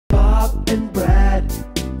Bob and Brad,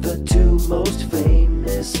 the two most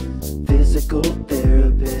famous physical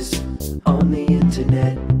therapists on the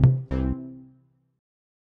internet.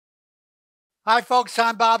 Hi folks,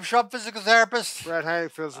 I'm Bob Schrupp, physical therapist. Brad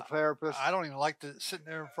Hank, physical therapist. I don't even like to sit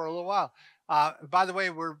there for a little while. By the way,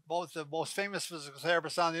 we're both the most famous physical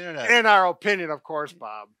therapists on the internet. In our opinion, of course,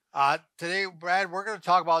 Bob. Today, Brad, we're going to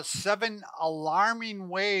talk about 7 alarming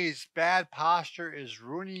ways bad posture is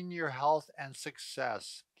ruining your health and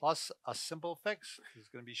success. Plus, a simple fix is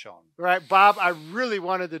going to be shown. Right, Bob, I really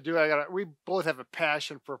wanted to do we both have a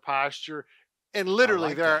passion for posture. And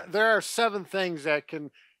literally, there are 7 things that can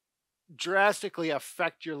drastically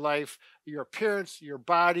affect your life, your appearance, your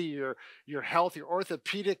body, your health, your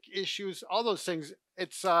orthopedic issues, all those things.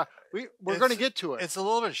 It's we're going to get to it. It's a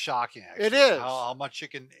little bit shocking, actually. It is how much it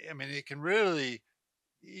can. I mean, it can really.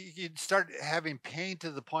 You start having pain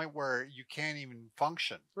to the point where you can't even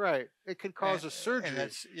function. Right. It can cause a surgery. And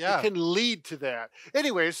it can lead to that.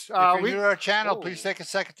 Anyways, if you're new to our channel, please take a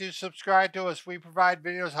second to subscribe to us. We provide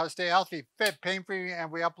videos how to stay healthy, fit, pain-free,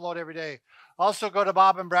 and we upload every day. Also, go to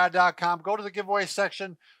bobandbrad.com. Go to the giveaway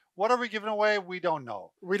section. What are we giving away? We don't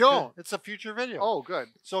know. We don't. It's a future video. Oh, good.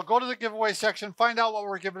 So go to the giveaway section. Find out what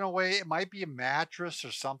we're giving away. It might be a mattress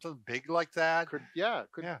or something big like that.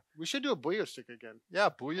 We should do a booyah stick again. Yeah,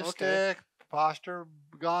 booyah stick, posture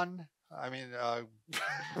gun. I mean,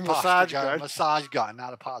 massage gun. Massage gun,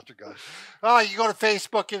 not a posture gun. You go to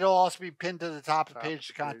Facebook. It'll also be pinned to the top of the page,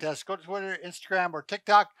 the contest. Go to Twitter, Instagram, or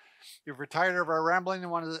TikTok. If you're tired of our rambling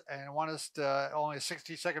and want us to only a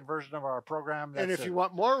 60-second version of our program. And if you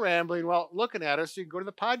want more rambling, well, looking at us, you can go to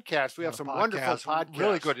the podcast. We have some wonderful podcasts.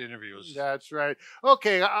 Really good interviews. That's right.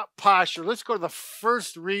 Okay, posture. Let's go to the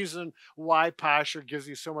first reason why posture gives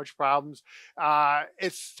you so much problems.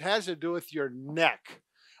 It has to do with your neck.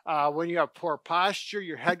 When you have poor posture,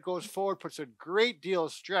 your head goes forward, puts a great deal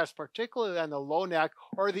of stress, particularly on the low neck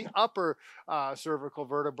or the upper cervical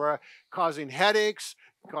vertebra, causing headaches,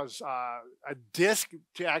 cause a disc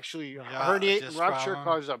to actually herniate and rupture,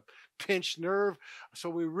 cause a pinched nerve.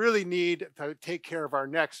 So we really need to take care of our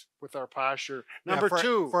necks with our posture. Number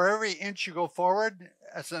 2. For every inch you go forward,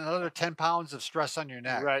 that's another 10 pounds of stress on your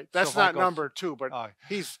neck. Right. That's not number 2, but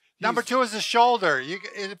number 2 is the shoulder.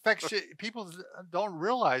 It affects you. People don't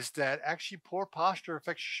realize that actually poor posture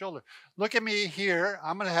affects your shoulder. Look at me here.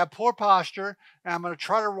 I'm going to have poor posture, and I'm going to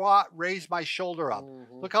try to raise my shoulder up.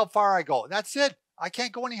 Look how far I go. That's it. I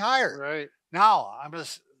can't go any higher. Right. Now, I'm going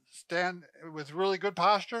to stand with really good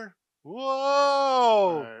posture.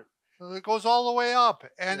 Whoa. Right. It goes all the way up.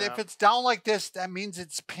 And if it's down like this, that means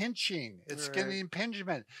it's pinching. It's getting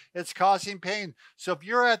impingement. It's causing pain. So if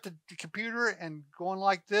you're at the computer and going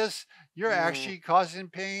like this, you're actually causing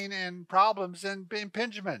pain and problems and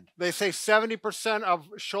impingement. They say 70% of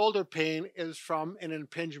shoulder pain is from an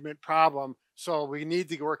impingement problem. So we need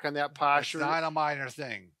to work on that posture. It's not a minor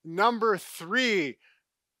thing. Number 3,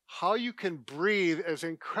 how you can breathe is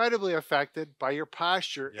incredibly affected by your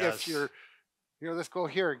posture. If you're, let's go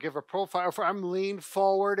here, give a profile. If I'm leaned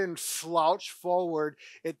forward and slouched forward,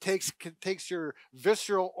 it takes your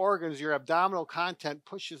visceral organs, your abdominal content,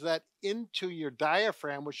 pushes that into your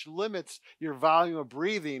diaphragm, which limits your volume of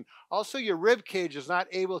breathing. Also, your rib cage is not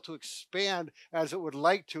able to expand as it would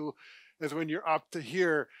like to, as when you're up to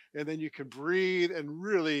here, and then you can breathe and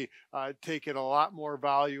really take in a lot more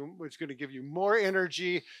volume, which is going to give you more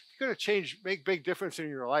energy. It's going to make big difference in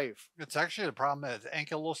your life. It's actually the problem that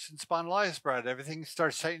ankylosing spondylitis, Brad. Everything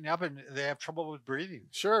starts tightening up, and they have trouble with breathing.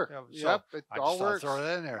 Sure. It all works. Throw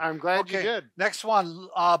that in there. I'm glad you did. Next one,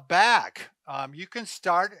 back. You can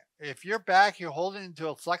start, if you're back, you're holding into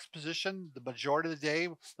a flex position the majority of the day,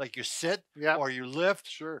 like you sit or you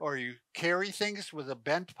lift or you carry things with a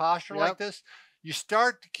bent posture like this. You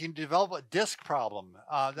can develop a disc problem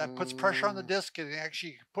that puts pressure on the disc and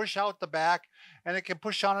actually push out the back, and it can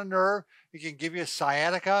push on a nerve. It can give you a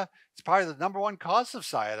sciatica. It's probably the #1 cause of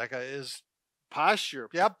sciatica is posture.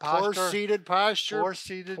 Yep, posture. Poor seated posture. Poor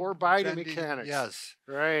seated. Poor body bending, mechanics. Yes.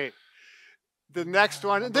 Right. The next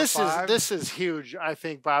one, this is huge, I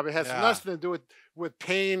think, Bob. It has nothing to do with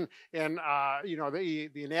pain and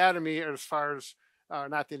the anatomy as far as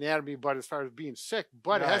not the anatomy, but as far as being sick.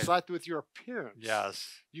 But it has a lot to do with your appearance. Yes.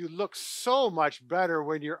 You look so much better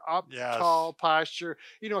when you're up, tall posture.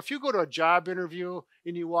 If you go to a job interview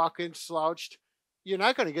and you walk in slouched, you're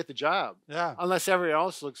not going to get the job. Yeah. Unless everyone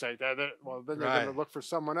else looks like that. Well, then they're going to look for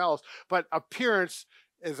someone else. But appearance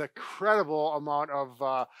is a credible amount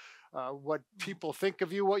of what people think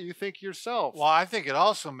of you, what you think yourself. Well, I think it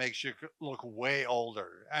also makes you look way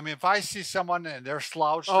older. I mean, if I see someone and they're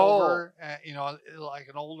slouched over, like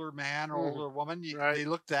an older man or older woman, they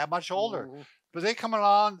look that much older. But they come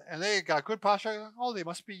along and they got good posture. Oh, they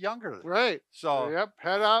must be younger. Right. So yep,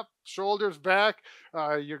 head up, shoulders back.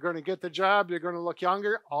 You're going to get the job. You're going to look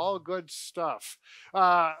younger. All good stuff.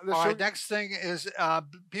 All right, next thing is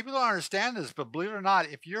people don't understand this, but believe it or not,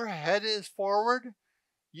 if your head is forward,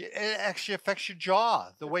 it actually affects your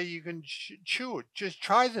jaw, the way you can chew it. Just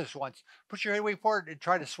try this once. Put your head way forward and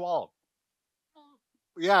try to swallow.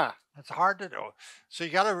 Yeah. It's hard to do. So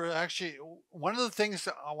you got to actually, one of the things,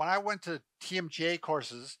 when I went to TMJA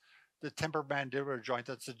courses, the temporomandibular joint,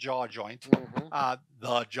 that's the jaw joint,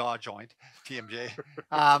 the jaw joint, TMJ,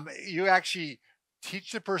 you actually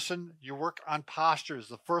teach the person, you work on posture is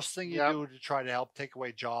the first thing you do to try to help take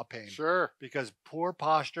away jaw pain. Sure. Because poor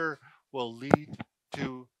posture will lead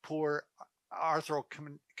to poor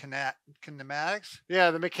arthrokinematics.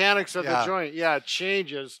 Yeah, the mechanics of the joint. Yeah, it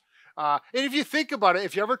changes. And if you think about it,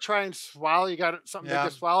 if you ever try and swallow, you got something big to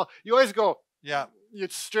swallow, you always go, you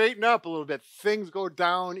straighten up a little bit. Things go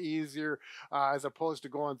down easier as opposed to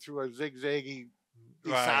going through a zigzaggy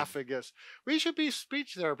esophagus. We should be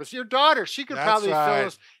speech therapists. Your daughter, she could probably fill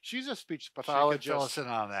us. She's a speech pathologist. She could fill us in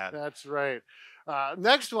on that. That's right.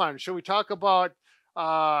 Next one, should we talk about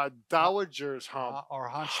Dowager's hump or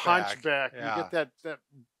hunchback? You get that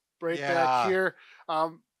right back here.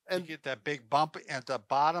 And you get that big bump at the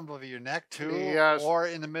bottom of your neck too, or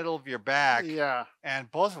in the middle of your back. Yeah.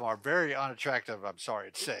 And both of them are very unattractive, I'm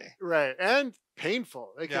sorry to say. Right. And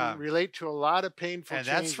painful. They can relate to a lot of painful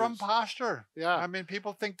changes. That's from posture. Yeah. I mean,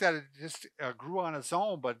 people think that it just grew on its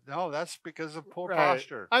own, but no, that's because of poor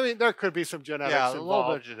posture. I mean, there could be some genetics involved. A little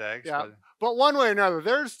bit of genetics. Yeah. But one way or another,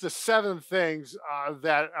 there's the 7 things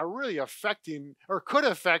that are really affecting or could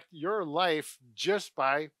affect your life just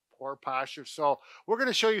by poor posture. So we're going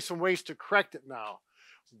to show you some ways to correct it now.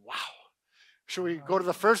 Wow. Should we go to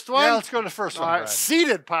the first one? Yeah, let's go to the first one.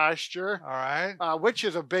 Seated posture. All right. Which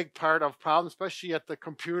is a big part of problems, especially at the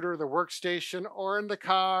computer, the workstation, or in the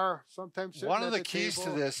car. Sometimes one of the keys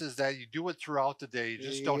to this is that you do it throughout the day. You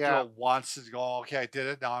just don't do it once and go, okay, I did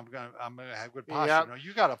it. Now I'm gonna have good posture. No,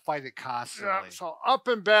 you got to fight it constantly. So up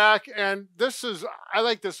and back, and this is I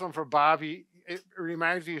like this one for Bobby. It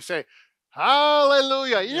reminds me, you say,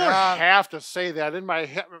 hallelujah. You don't have to say that. In my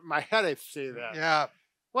head, I say that. Yeah.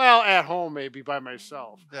 Well, at home, maybe by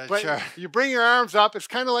myself. But you bring your arms up. It's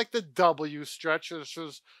kind of like the W stretch. This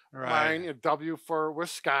is mine, a W for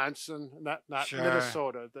Wisconsin, not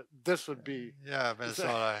Minnesota. This would be. Yeah,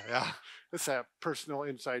 Minnesota. It's a personal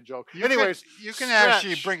inside joke. Anyways, you can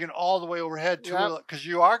actually bring it all the way overhead too, because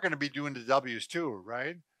you are going to be doing the W's too,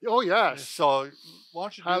 right? Oh, yes. So why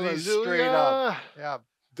don't you do these straight up? Yeah.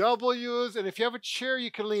 W's, and if you have a chair you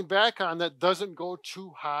can lean back on that doesn't go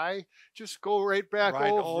too high, just go right back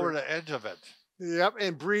over the edge of it. Yep,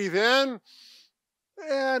 and breathe in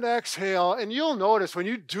and exhale. And you'll notice when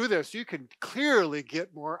you do this, you can clearly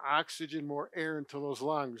get more oxygen, more air into those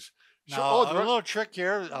lungs. Now, a little trick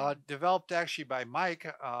here, developed actually by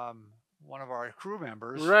Mike, one of our crew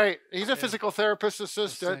members. Right. He's a physical therapist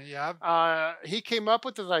assistant. Yeah. He came up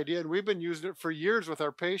with this idea, and we've been using it for years with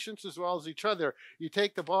our patients as well as each other. You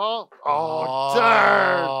take the ball. Oh,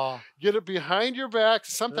 darn. Get it behind your back.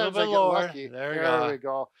 Sometimes I get lucky. There we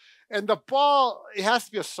go. And the ball, it has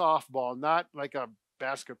to be a softball, not like a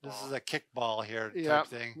basketball. This is a kickball here type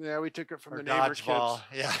thing. Yeah, we took it from the neighbor kids.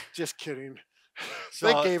 Yeah. Just kidding.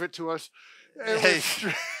 They gave it to us.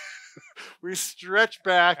 We stretch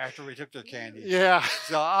back after we took their candy. Yeah.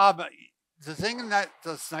 So the thing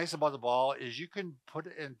that's nice about the ball is you can put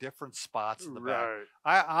it in different spots in the back.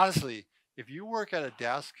 I honestly, if you work at a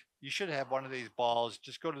desk, you should have one of these balls.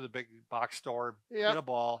 Just go to the big box store, get a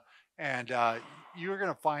ball, and you're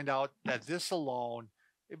going to find out that this alone,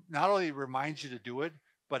 it not only reminds you to do it,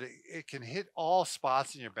 but it can hit all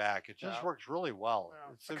spots in your back. It just works really well.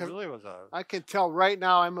 It really was I can tell right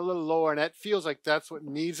now I'm a little lower, and it feels like that's what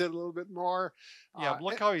needs it a little bit more. Yeah,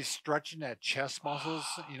 look how he's stretching that chest muscles,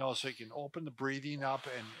 so you can open the breathing up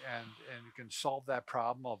and you can solve that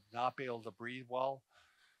problem of not being able to breathe well.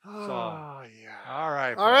 So, yeah. All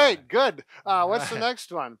right. All right, good. What's the next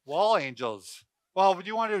one? Wall angels. Well, would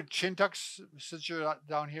you want to do chin tucks since you're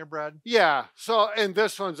down here, Brad? Yeah. So, and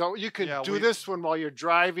this one's, you can do this one while you're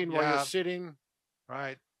driving, while you're sitting.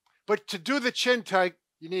 Right. But to do the chin tuck,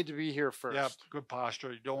 you need to be here first. Yeah, good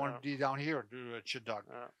posture. You don't want to be down here and do a chin tuck.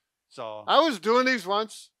 So I was doing these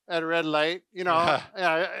once at a red light, in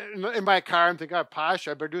my car. I'm thinking,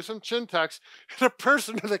 posture, I better do some chin tucks. And the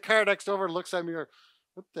person in the car next over looks at me like,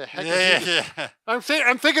 what the heck is this? I'm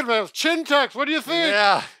thinking about chin tucks. What do you think?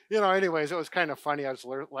 Yeah. Anyways, it was kind of funny. I was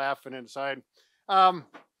laughing inside.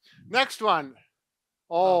 Next one.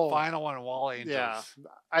 Final one, wall angels. Yeah.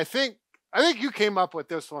 I think I think you came up with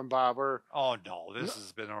this one, Bob. Or oh no, this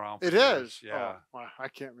has been around for it years. is. Yeah. Oh, well, I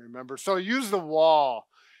can't remember. So use the wall.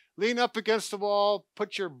 Lean up against the wall,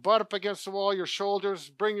 put your butt up against the wall, your shoulders,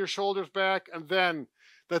 bring your shoulders back, and then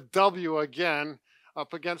the W again,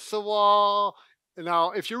 up against the wall.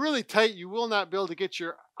 Now, if you're really tight, you will not be able to get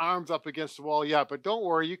your arms up against the wall yet, but don't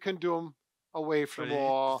worry, you can do them away from the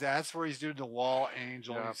wall. That's where he's doing the wall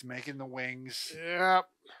angel. Yep. He's making the wings. Yep.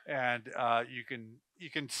 And you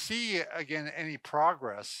can see again any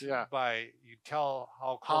progress by you tell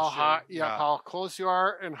how close how close you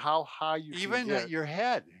are and how high you even can get. At your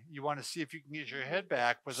head. You want to see if you can get your head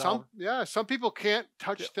back without some people can't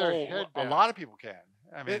touch their head back. A lot of people can.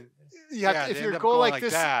 I mean, if you go like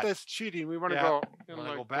this, that's cheating. We want to go.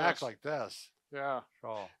 Go back like this. Yeah.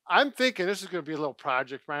 So I'm thinking this is going to be a little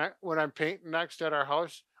project, man. When I'm painting next at our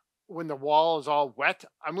house, when the wall is all wet,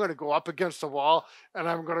 I'm going to go up against the wall and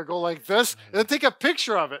I'm going to go like this and then take a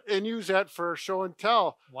picture of it and use that for show and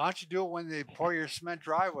tell. Why don't you do it when they pour your cement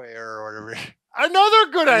driveway or whatever?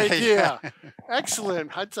 Another good idea.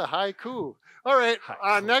 Excellent. That's a haiku. All right.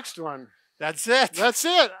 Next one. That's it. That's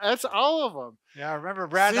it. That's all of them. Yeah. Remember,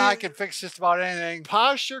 Brad and I can fix just about anything.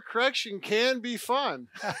 Posture correction can be fun.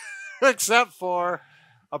 Except for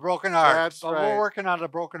a broken heart. That's right. We're working on a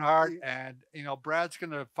broken heart, and Brad's going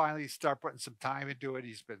to finally start putting some time into it.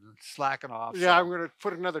 He's been slacking off. Yeah, so I'm going to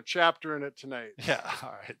put another chapter in it tonight. Yeah.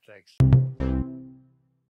 All right. Thanks.